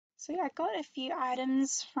So yeah, I got a few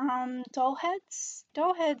items from Dollheads.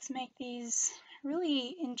 Dollheads make these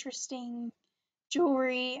really interesting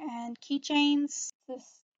jewelry and keychains.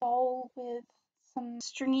 This doll with some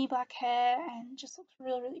stringy black hair and just looks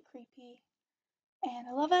really, really creepy. And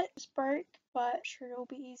I love it. It's broke, but I'm sure it'll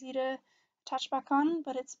be easy to attach back on.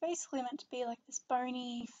 But it's basically meant to be like this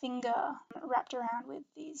bony finger wrapped around with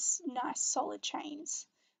these nice solid chains,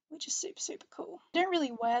 which is super, super cool. I don't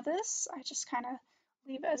really wear this. I just kind of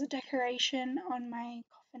leave it as a decoration on my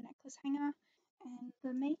coffin necklace hanger. And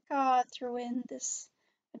the maker threw in this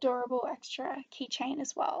adorable extra keychain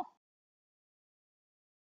as well.